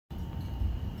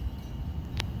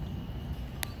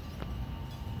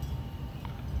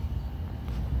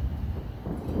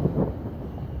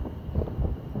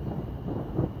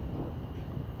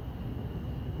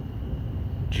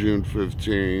June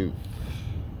 15th,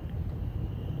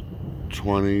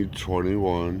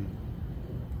 2021.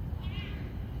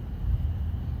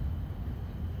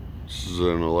 This is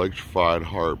an electrified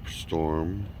HAARP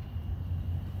storm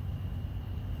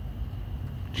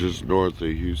just north of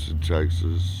Houston,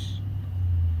 Texas,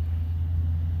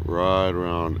 right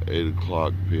around 8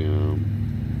 o'clock p.m.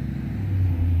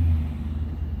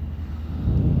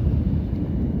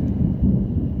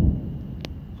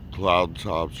 Cloud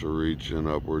tops are reaching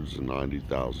upwards of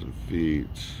 90,000 feet.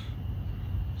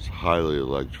 It's highly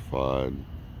electrified.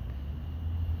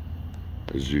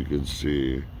 As you can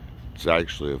see, it's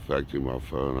actually affecting my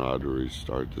phone. I had to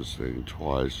restart this thing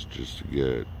twice just to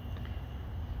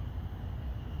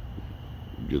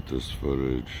get this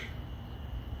footage.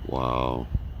 Wow.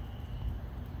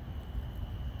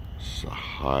 It's a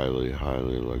highly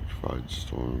electrified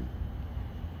storm.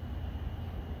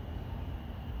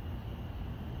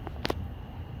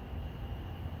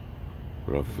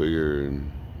 But I figured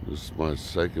this is my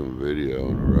second video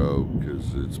in a row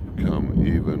because it's become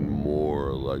even more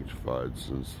electrified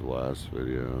since the last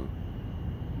video.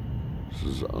 This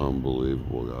is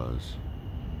unbelievable, guys.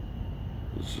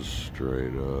 This is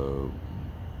straight up.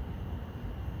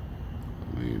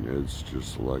 I mean, it's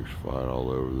just electrified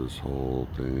all over this whole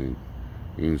thing.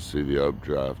 You can see the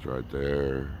updraft right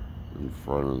there in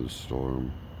front of the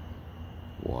storm.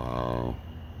 Wow.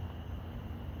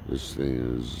 This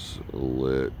thing is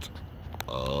lit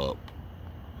up.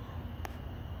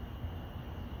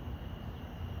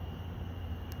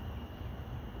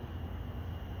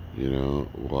 You know,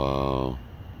 wow.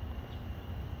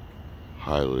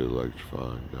 Highly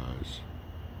electrified, guys.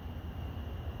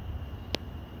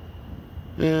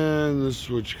 And this is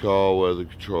what you call weather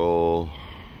control.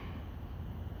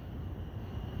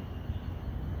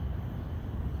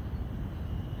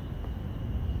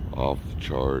 Off the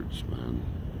charts, man.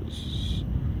 This is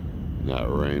that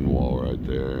rain wall right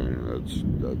there.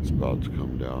 That's about to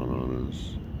come down on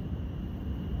us.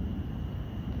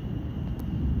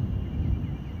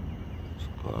 These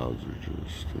clouds are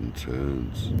just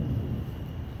intense.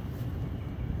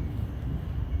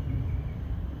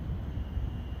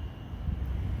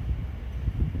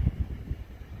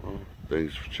 Well,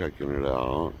 thanks for checking it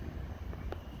out.